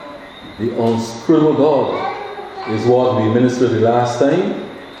The unscrutable God is what we ministered the last time.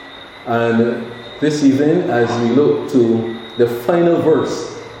 And this evening, as we look to the final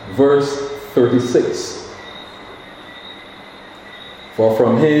verse, verse 36. For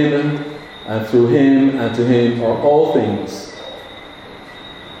from him, and through him, and to him are all things.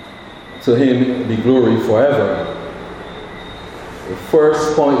 To him be glory forever. The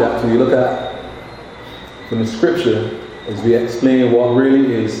first point that we look at from the scripture is we explain what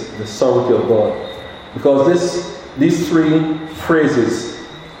really is the sovereignty of God. Because these three phrases,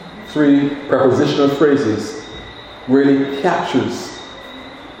 three prepositional phrases, really captures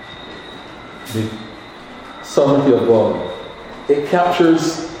the sovereignty of God. It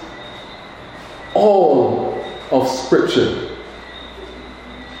captures all of Scripture.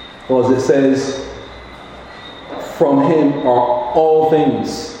 Because it says, from him are all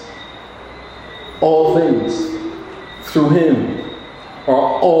things. All things. Through him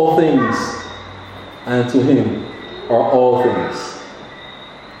are all things. And to him are all things.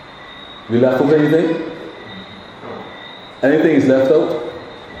 We left out anything? Anything is left out?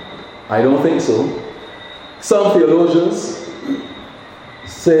 I don't think so. Some theologians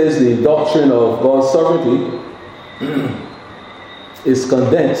says the doctrine of God's sovereignty is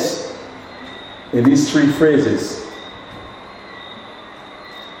condensed in these three phrases.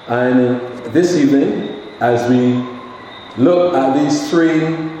 And this evening, as we look at these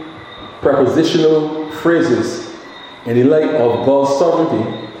three prepositional phrases in the light of God's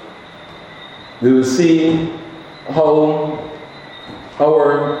sovereignty, we will see how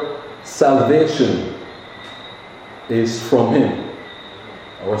our salvation is from him.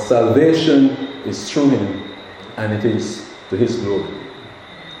 Our salvation is through him, and it is to his glory.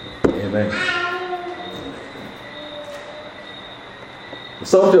 Amen. The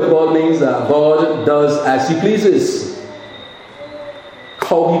sovereignty of God means that God does as he pleases,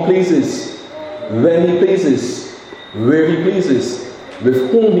 how he pleases, when he pleases, where he pleases,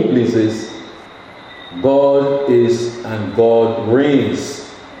 with whom he pleases. God is and God reigns.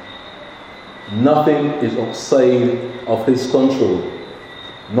 Nothing is outside of his control.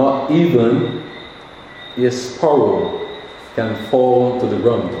 Not even a sparrow can fall to the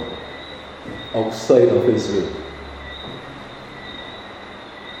ground outside of his will.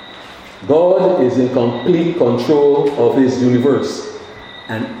 God is in complete control of his universe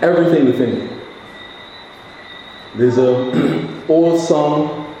and everything within it. There's an old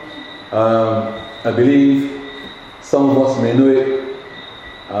song, I believe some of us may know it.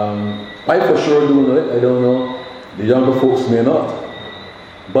 I for sure do know it, I don't know. The younger folks may not.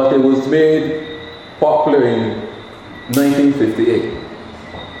 But it was made popular in 1958.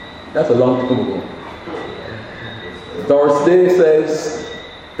 That's a long time ago. Doris Day says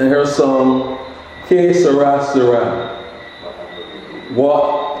in her song, Que sera, sera.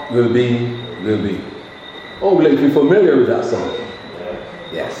 What will be, will be. Oh, we'll be familiar with that song.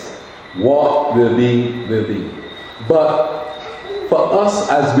 Yes. What will be, will be. But for us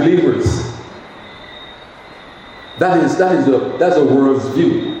as believers, that's a world's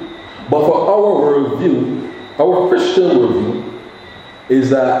view. But for our worldview, our Christian worldview, is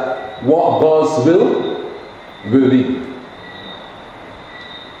that what God's will be.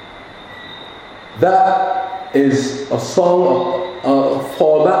 That is a song, a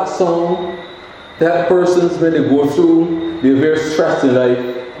fallback song that persons, when they go through their very stress in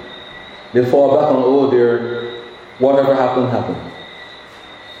life, they fall back on, oh dear, whatever happened, happened.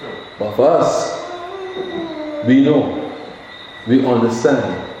 But for us, we know, we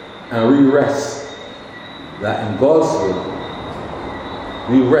understand, and we rest that in God's will,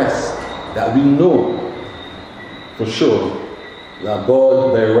 we rest that we know for sure that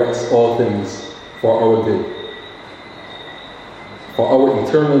God directs all things for our good, for our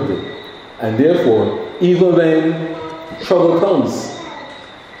eternal good. And therefore, even when trouble comes,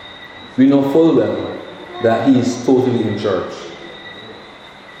 we know full well that he is totally in charge.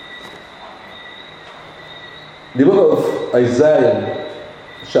 The book of Isaiah,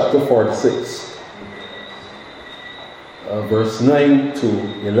 chapter 46, verse 9 to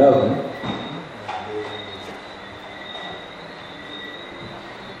 11.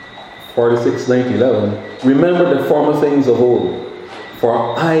 Remember the former things of old,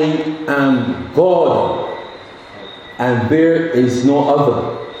 for I am God, and there is no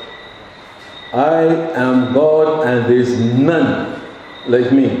other. I am God, and there is none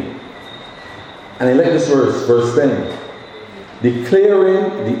like me. And I like this verse 10. Declaring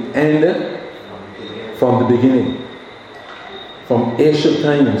the end from the beginning, from ancient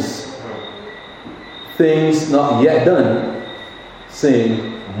times, things not yet done,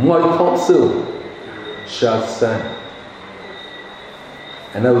 saying, my counsel shall stand.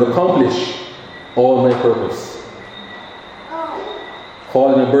 and I will accomplish all my purpose.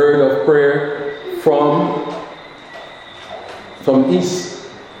 Calling a bird of prayer from east,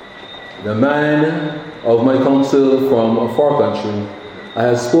 the man of my counsel from a far country. I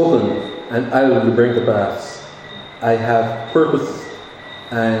have spoken, and I will bring to pass. I have purpose,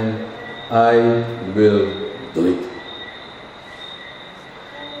 and I will do it.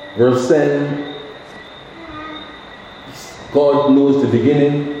 Verse 10, God knows the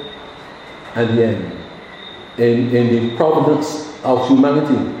beginning and the end. In the providence of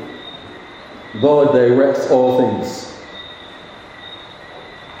humanity, God directs all things.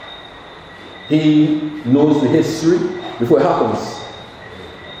 He knows the history before it happens.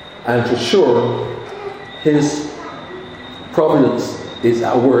 And for sure, His providence is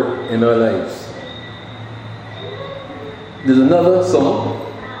at work in our lives. There's another song,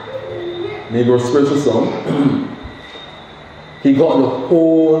 maybe a spiritual song. He got the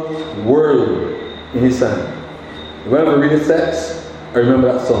whole world in His hand. When I read the text, I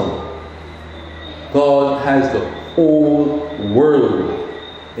remember that song. God has the whole world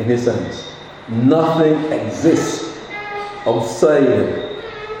in His hands. Nothing exists outside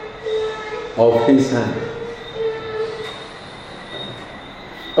of His hand.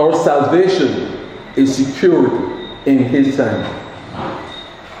 Our salvation is secured in His hand.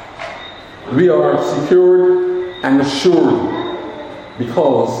 We are secured and assured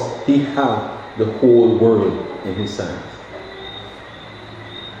because He has the whole world in His hand.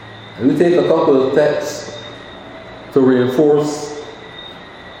 And we take a couple of texts to reinforce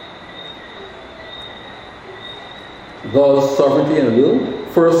God's sovereignty and will.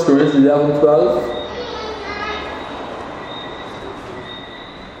 1 Corinthians 11:12.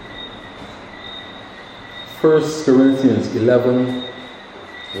 First Corinthians 11,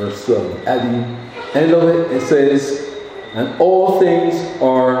 verse 12. At the end of it, it says, and all things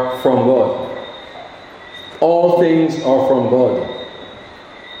are from God. All things are from God.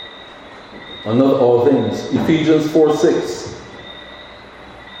 Another all things. Ephesians 4:6.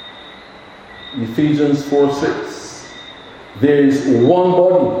 Ephesians 4:6. There is one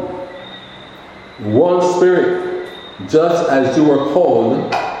body, one Spirit, just as you were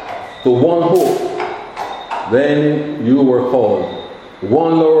called to one hope when you were called.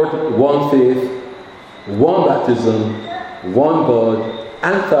 One Lord, one faith, one baptism, one God,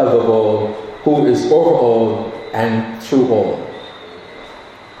 and Father of all, who is over all and through all.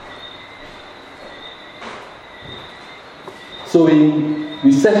 So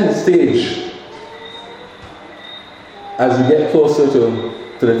we set the stage as we get closer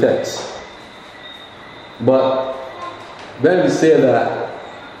to the text. But when we say that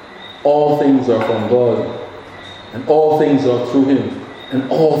all things are from God, and all things are through Him,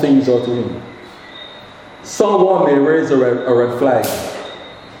 and all things are to Him, someone may raise a red flag.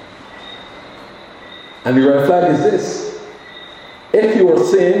 And the red flag is this: if you are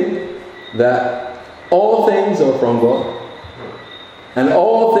saying that all things are from God, and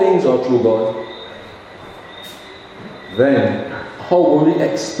all things are through God, then how will we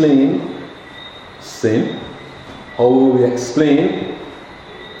explain sin? How will we explain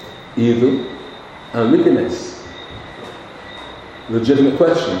evil and wickedness? Legitimate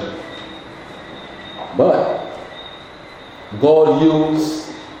question. But God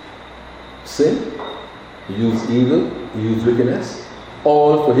used sin, He used evil, He used wickedness,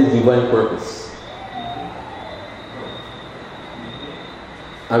 all for His divine purpose.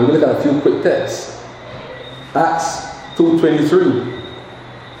 And we'll look at a few quick texts. Acts 2:23.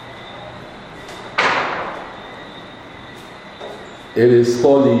 It is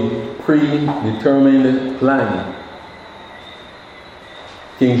called the predetermined plan.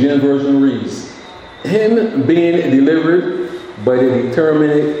 King James Version reads, Him being delivered by the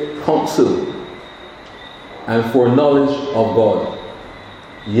determinate counsel and foreknowledge of God.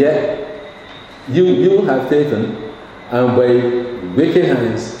 Yet you have taken and by wicked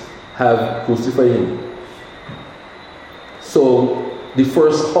hands have crucified Him. So the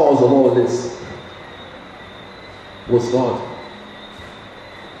first cause of all this was God,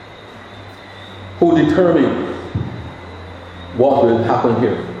 who determined what will happen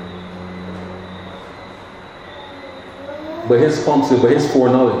here. By His counsel, by His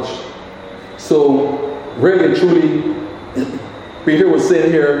foreknowledge. So really truly, Peter was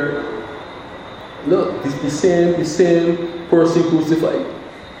saying here, look, it's the same person crucified.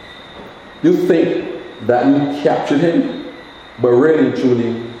 You think that you captured Him, but really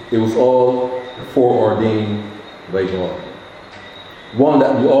truly, it was all foreordained by God. One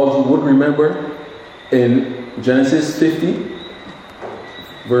that we all would remember in Genesis 50,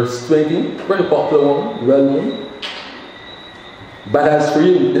 verse 20, very popular one, well known. But as for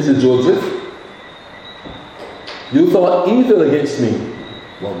you, this is Joseph, you thought evil against me,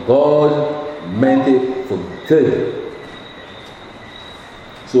 but God meant it for good.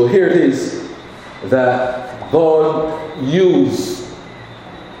 So here it is that God used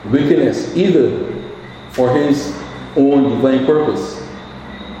wickedness, evil, for his own divine purpose.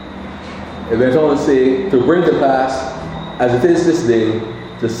 It went on to say, to bring to pass, as it is this day,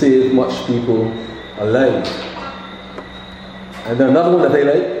 to save much people alive. And then another one that I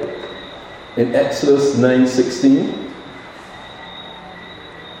like, in Exodus 9:16,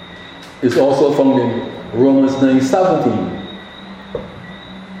 is also found in Romans 9:17.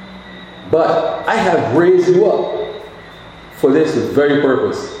 But I have raised you up for this very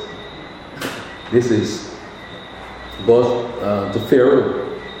purpose. This is God to Pharaoh.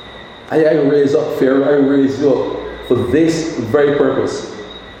 I raise up Pharaoh, I raise you up for this very purpose,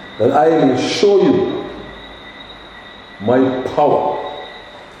 that I may show you my power,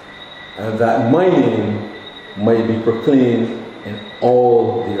 and that my name might be proclaimed in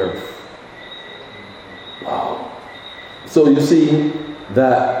all the earth. Wow. So you see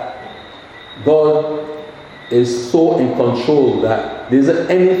that God is so in control that there isn't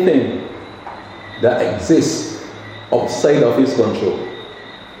anything that exists outside of his control.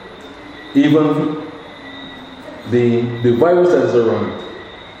 Even the virus that is around,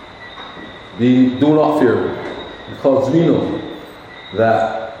 we do not fear it, because we know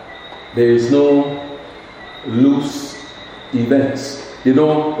that there is no loose events, there are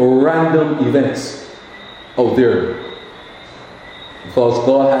no random events out there, because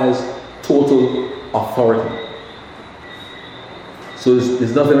God has total authority. So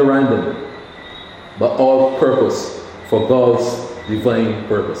there's nothing random, but all purpose for God's divine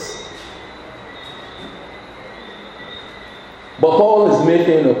purpose. But Paul is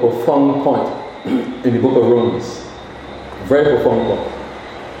making a profound point in the book of Romans. A very profound point.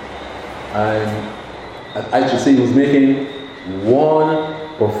 And I should say he was making one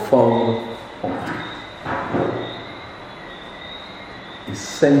profound point.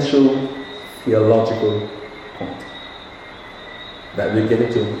 Essential theological point that we get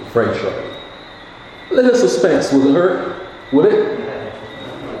into very shortly. Little suspense, would it hurt? Would it?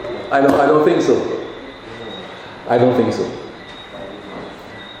 I don't think so. I don't think so.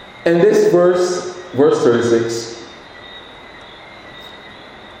 In this verse 36,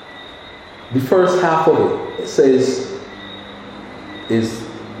 the first half of it says is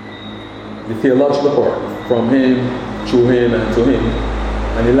the theological part, from him, through him, and to him.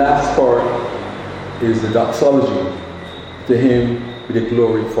 And the last part is the doxology, to him be the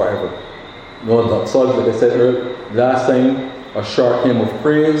glory forever. No doxology, like I said earlier, last time, a short hymn of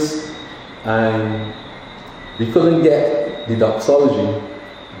praise, and we couldn't get the doxology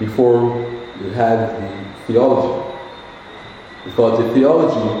before we had the theology, because the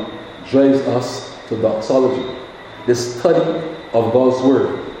theology drives us to doxology, the study of God's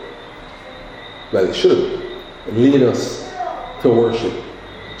word. Well, it should lead us to worship,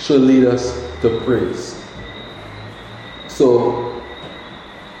 should lead us to praise. So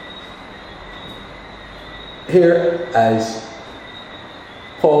here, as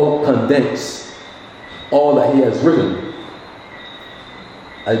Paul condensed all that he has written,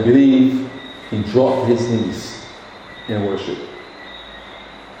 I believe he dropped his knees in worship.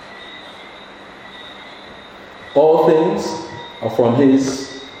 All things are from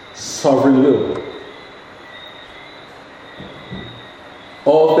his sovereign will.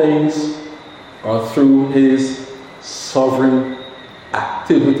 All things are through his sovereign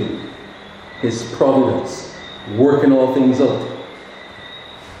activity, his providence, working all things out,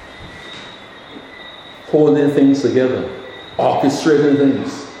 holding things together, orchestrating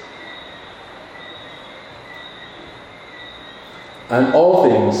things. And all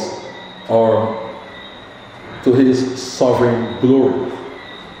things are to his sovereign glory.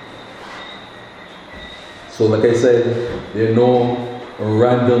 So like I said, there are no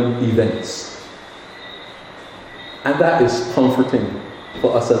random events. And that is comforting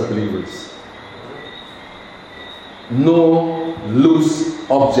for us as believers. No loose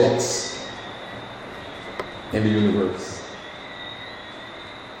objects in the universe.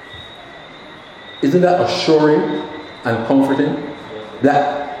 Isn't that assuring and comforting?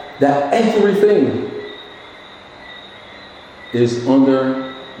 That everything is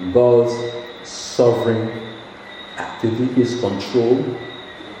under God's sovereign activity, his control.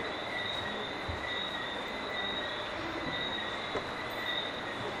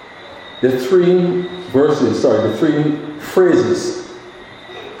 The three phrases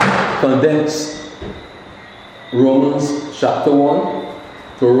condense Romans chapter 1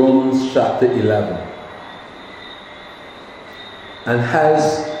 to Romans chapter 11. and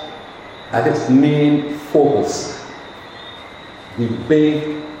has at its main focus the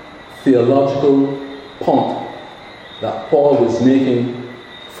big theological point that Paul was making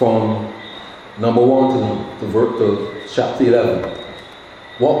from number 1 to chapter 11.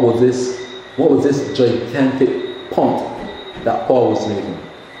 What was this gigantic point that Paul was making?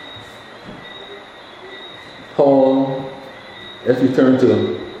 Paul, if you turn to a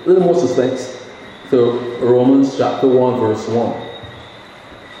little more suspense, to Romans chapter 1 verse 1.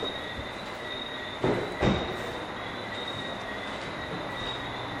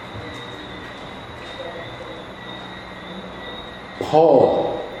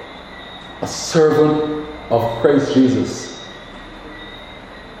 Paul, a servant of Christ Jesus,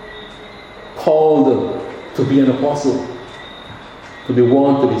 called to be an apostle, to be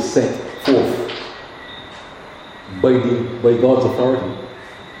one to be sent forth by God's authority.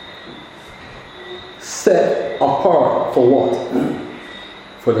 Set apart for what?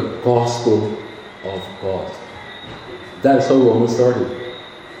 For the gospel of God. That's how Romans started.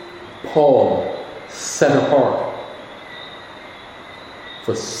 Paul set apart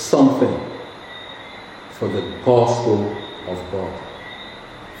for something, for the gospel of God,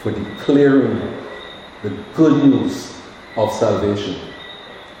 for declaring the good news of salvation.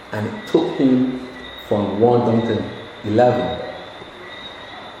 And it took him from 1 down to 11.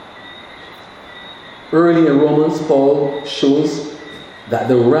 Early in Romans, Paul shows that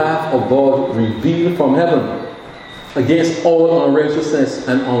the wrath of God revealed from heaven against all unrighteousness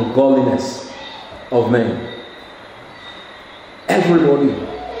and ungodliness of men. Everybody,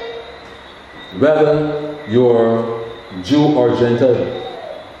 whether you're Jew or Gentile,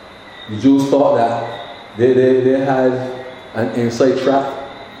 the Jews thought that they had an inside track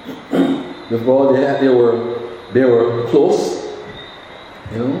with God. They were close,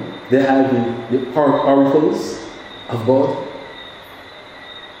 you know. They had the oracles of God.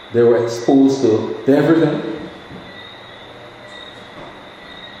 They were exposed to everything.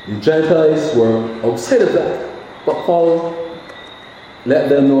 The Gentiles were outside of that, but Paul let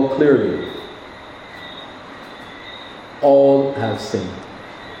them know clearly, all have sinned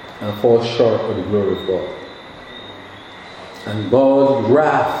and fall short of the glory of God. And God's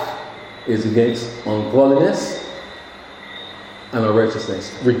wrath is against ungodliness and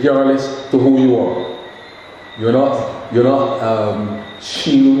unrighteousness, regardless to who you are. You're not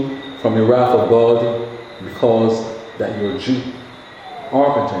shielded from the wrath of God because that you're a Jew or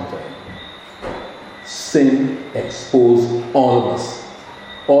a Gentile. Sin exposed all of us.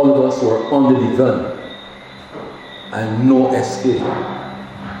 All of us were under the gun and no escape.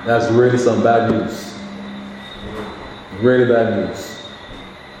 That's really some bad news. Really bad news.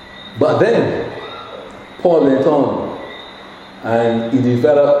 But then Paul went on and he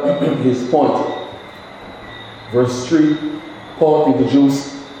developed his point. Verse 3, Paul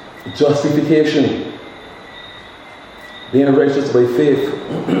introduced justification, being righteous by faith.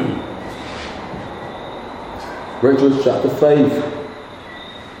 Romans chapter 5,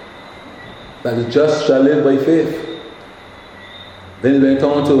 that the just shall live by faith. Then he went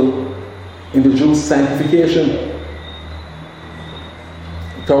on to introduce sanctification.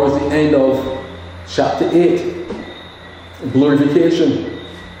 Towards the end of chapter 8, glorification.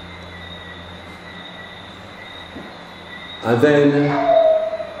 And then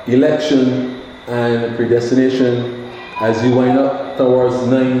election and predestination as you wind up towards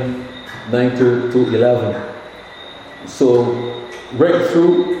 9 to 11. So right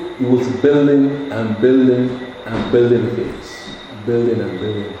through, he was building and building and building the faith. Building and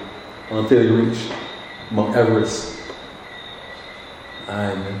building until he reached Mount Everest.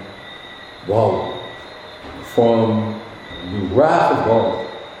 And wow, from the wrath of God,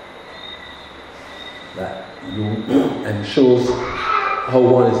 that and shows how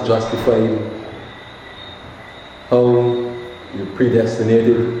one is justified, how you're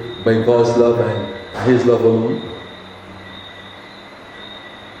predestinated by God's love and His love alone,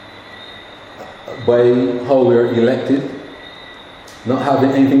 by how we are elected, not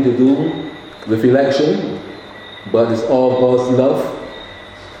having anything to do with election, but it's all God's love.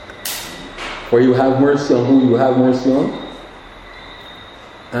 For you have mercy on who you have mercy on.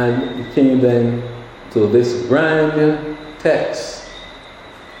 And it came then to this grand text,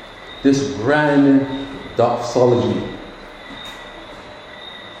 this grand doxology,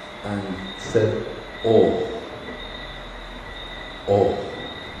 and said, oh,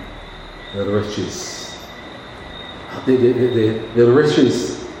 the riches, the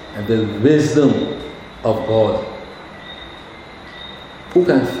riches and the wisdom of God. Who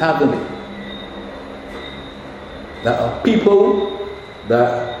can fathom it? That a people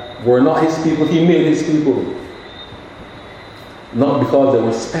that were not His people, He made His people. not because they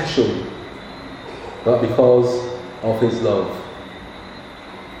were special, but because of his love,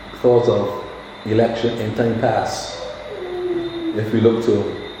 because of election in time past. If we look to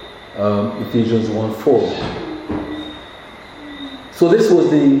Ephesians 1:4. So this was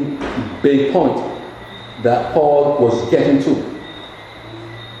the big point that Paul was getting to.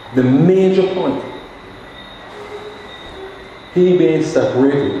 The major point. He being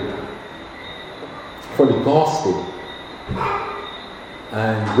separated for the gospel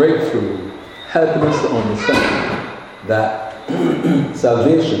and breakthrough, helping us to understand that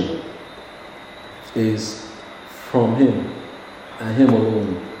salvation is from him and him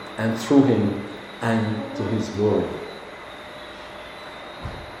alone, and through him and to his glory.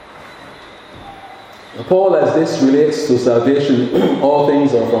 Paul, as this relates to salvation, all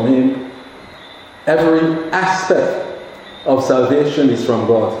things are from him. Every aspect of salvation is from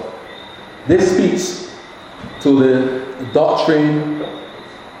God. This speaks to the doctrine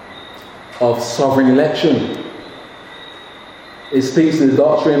of sovereign election. It speaks to the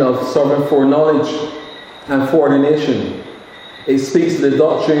doctrine of sovereign foreknowledge and foreordination. It speaks to the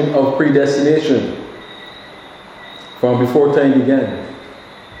doctrine of predestination from before time began.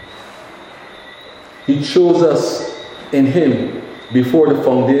 He chose us in him before the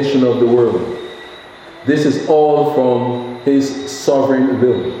foundation of the world. This is all from his sovereign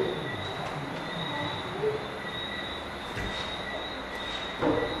will.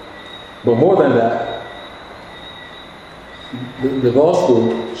 But more than that, the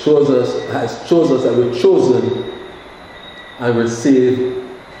gospel shows us that we're chosen and we're saved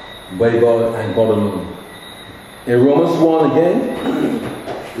by God and God alone. In Romans 1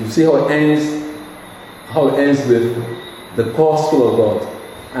 again, you see how it ends with the gospel of God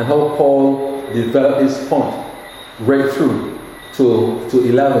and how Paul developed his point right through to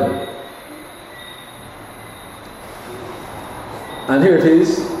 11. And here it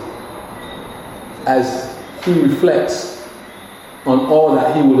is, as he reflects on all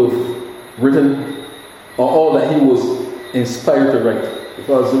that he would have written, or all that he was inspired to write.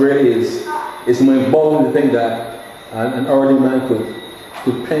 Because really it's mind-boggling to think that an ordinary man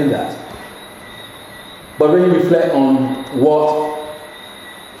could pen that. But when you reflect on what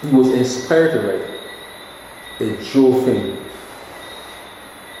he was inspired to write, it drove him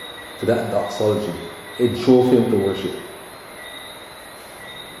to that doxology. It drove him to worship.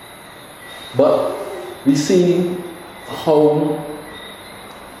 But we see how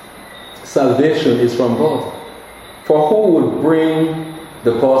salvation is from God. For who would bring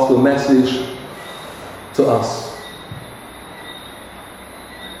the gospel message to us?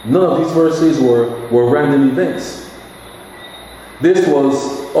 None of these verses were random events. This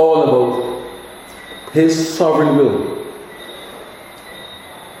was all about his sovereign will.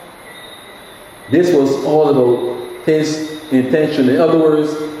 This was all about his intention. In other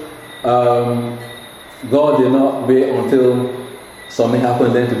words, God did not wait until something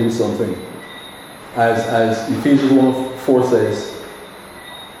happened then to do something. As Ephesians 1:4 says,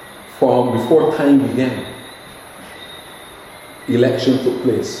 from before time began, election took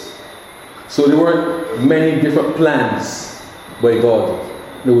place. So there weren't many different plans by God.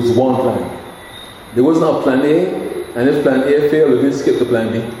 There was one plan. There was not plan A, and if plan A failed, we skip to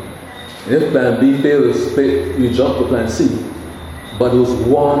plan B. And if plan B failed, we jump to plan C. But there was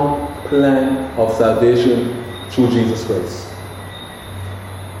one plan of salvation through Jesus Christ.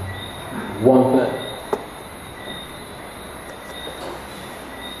 One plan.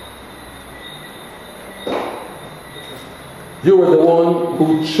 You were the one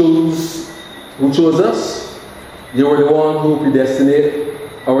who chose us. You were the one who predestinated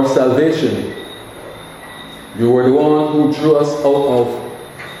our salvation. You were the one who drew us out of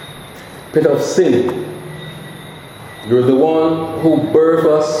pit of sin. You were the one who birthed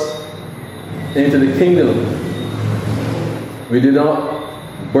us into the kingdom. We did not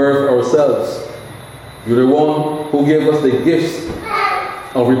birth ourselves. You were the one who gave us the gifts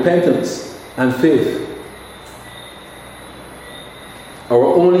of repentance and faith. Our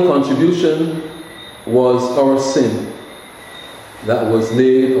only contribution was our sin that was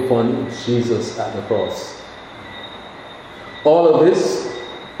laid upon Jesus at the cross. All of this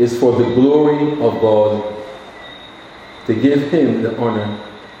is for the glory of God, to give him the honor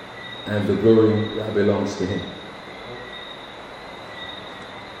and the glory that belongs to him.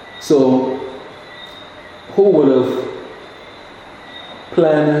 So, who would have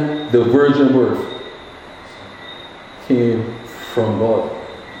planned the virgin birth? Came from God.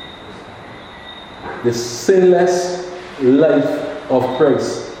 The sinless life of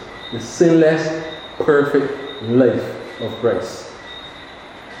Christ. The sinless, perfect life of Christ.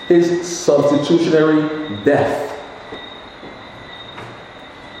 His substitutionary death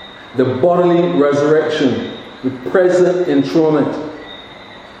the bodily resurrection, the present enthronement.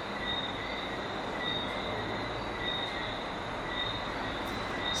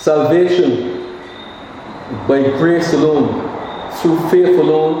 Salvation by grace alone, through faith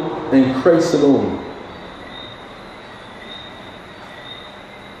alone, in Christ alone.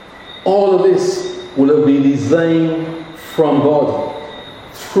 All of this will have been designed from God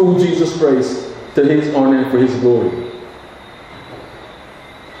through Jesus Christ to his honor and for his glory.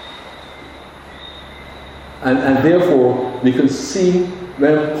 And therefore, we can see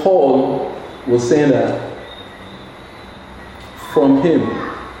when Paul was saying that from him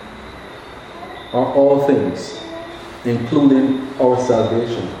are all things, including our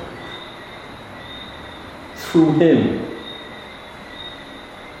salvation. Through him,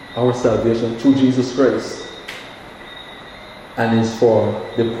 our salvation, through Jesus Christ, and is for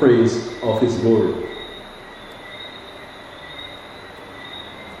the praise of his glory.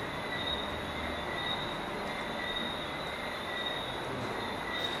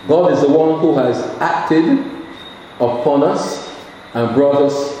 God is the one who has acted upon us and brought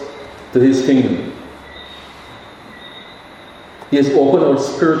us to his kingdom. He has opened our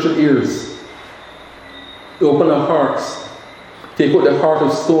spiritual ears, opened our hearts, take out the heart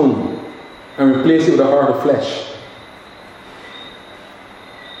of stone and replace it with a heart of flesh.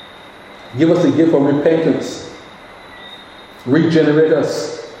 Give us the gift of repentance. Regenerate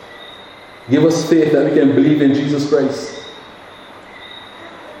us. Give us faith that we can believe in Jesus Christ.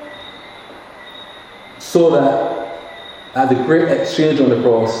 So that at the great exchange on the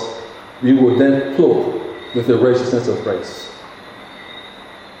cross, we will then clothe with the righteousness of Christ.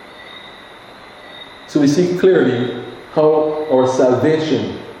 So we see clearly how our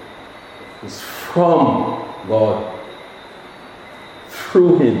salvation is from God,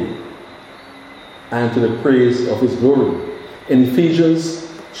 through him, and to the praise of his glory. In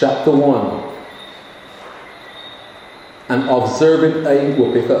Ephesians chapter 1, an observant eye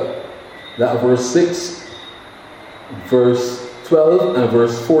will pick up that verse 6, verse 12, and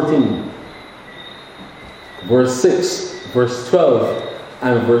verse 14. Verse 6, verse 12,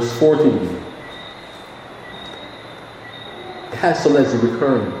 and verse 14. It has something that's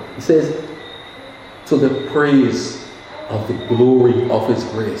recurring. It says, to the praise of the glory of his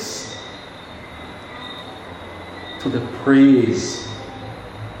grace. To the praise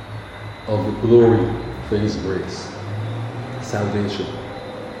of the glory for his grace. Salvation.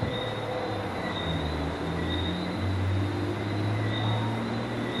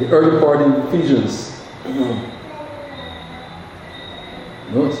 The early part in Ephesians,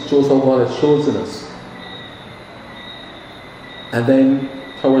 it shows how God has chosen us. And then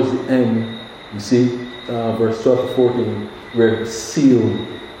towards the end, you see verse 12 to 14, we're sealed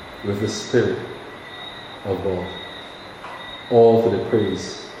with the Spirit of God. All for the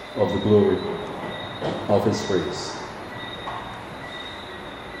praise of the glory of his praise.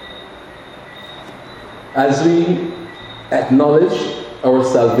 As we acknowledge our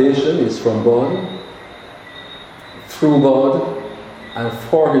salvation is from God, through God, and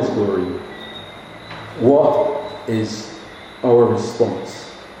for his glory, what is our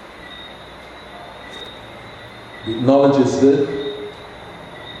response? The knowledge is good.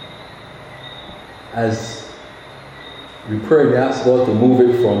 As we pray, we ask God to move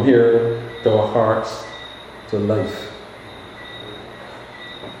it from here to our hearts to life.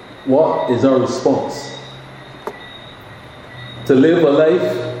 What is our response? To live a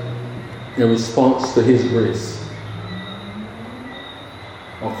life in response to his grace.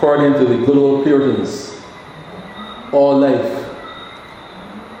 According to the good old Puritans, all life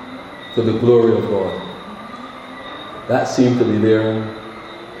to the glory of God. That seemed to be their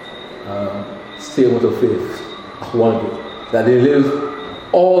statement of faith. One of it. That they live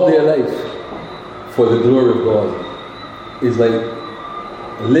all their life for the glory of God. It's like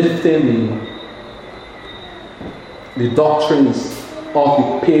lifting the doctrines of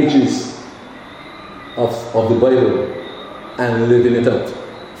the pages of the Bible and living it out.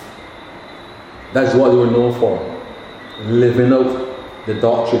 That's what they were known for. Living out the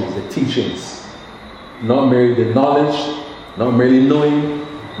doctrines, the teachings. Not merely the knowledge, not merely knowing,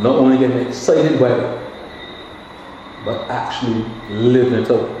 not only getting excited by it, but actually living it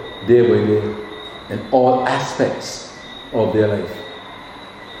out day by day in all aspects of their life.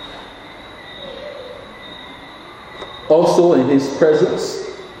 Also in his presence,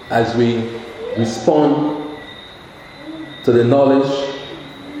 as we respond to the knowledge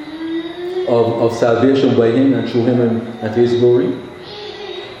of salvation by him and through him and to his glory,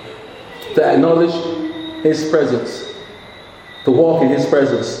 to acknowledge his presence, to walk in his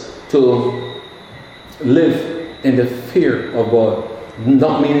presence, to live in the fear of God,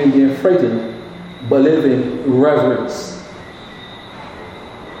 not meaning being frightened, but live in reverence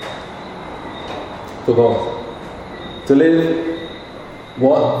to God. To live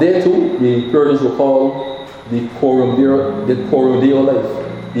what they too, the Puritans will call the coram Deo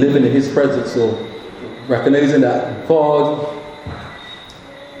life, living in His presence. So recognizing that God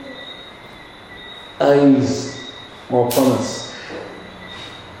eyes are upon us.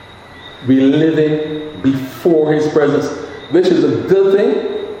 We living before His presence, which is a good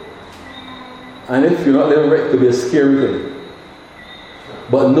thing. And if you're not living right, it could be a scary thing.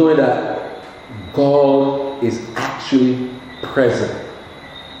 But knowing that God is actually present.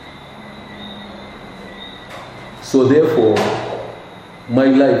 So therefore, my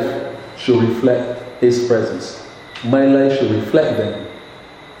life should reflect His presence. My life should reflect then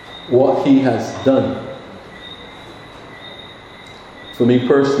what He has done for me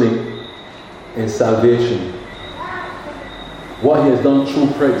personally in salvation. What He has done through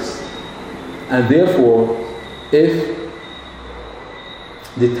Christ. And therefore, if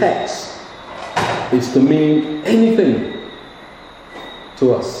the text is to mean anything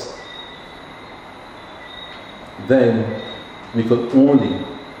to us, then we could only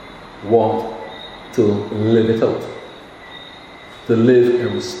want to live it out. To live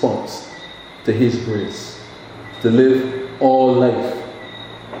in response to His grace. To live all life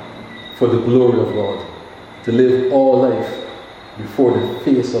for the glory of God. To live all life before the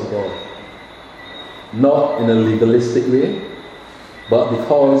face of God. Not in a legalistic way, but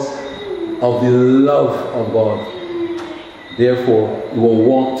because of the love of God. Therefore, you will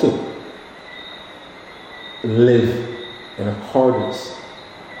want to live in accordance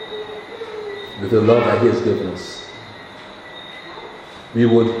with the love that He has given us. You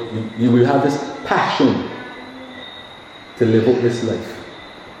will have this passion to live out this life,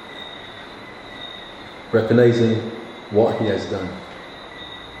 recognizing what He has done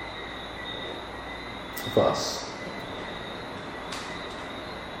for us.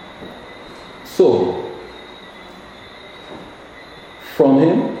 So, from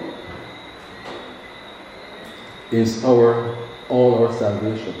Him is all our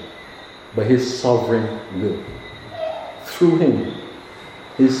salvation, by His sovereign will. Through Him,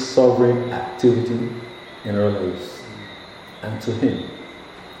 His sovereign activity in our lives, and to Him,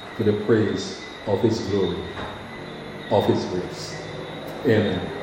 to the praise of His glory, of His grace. Amen.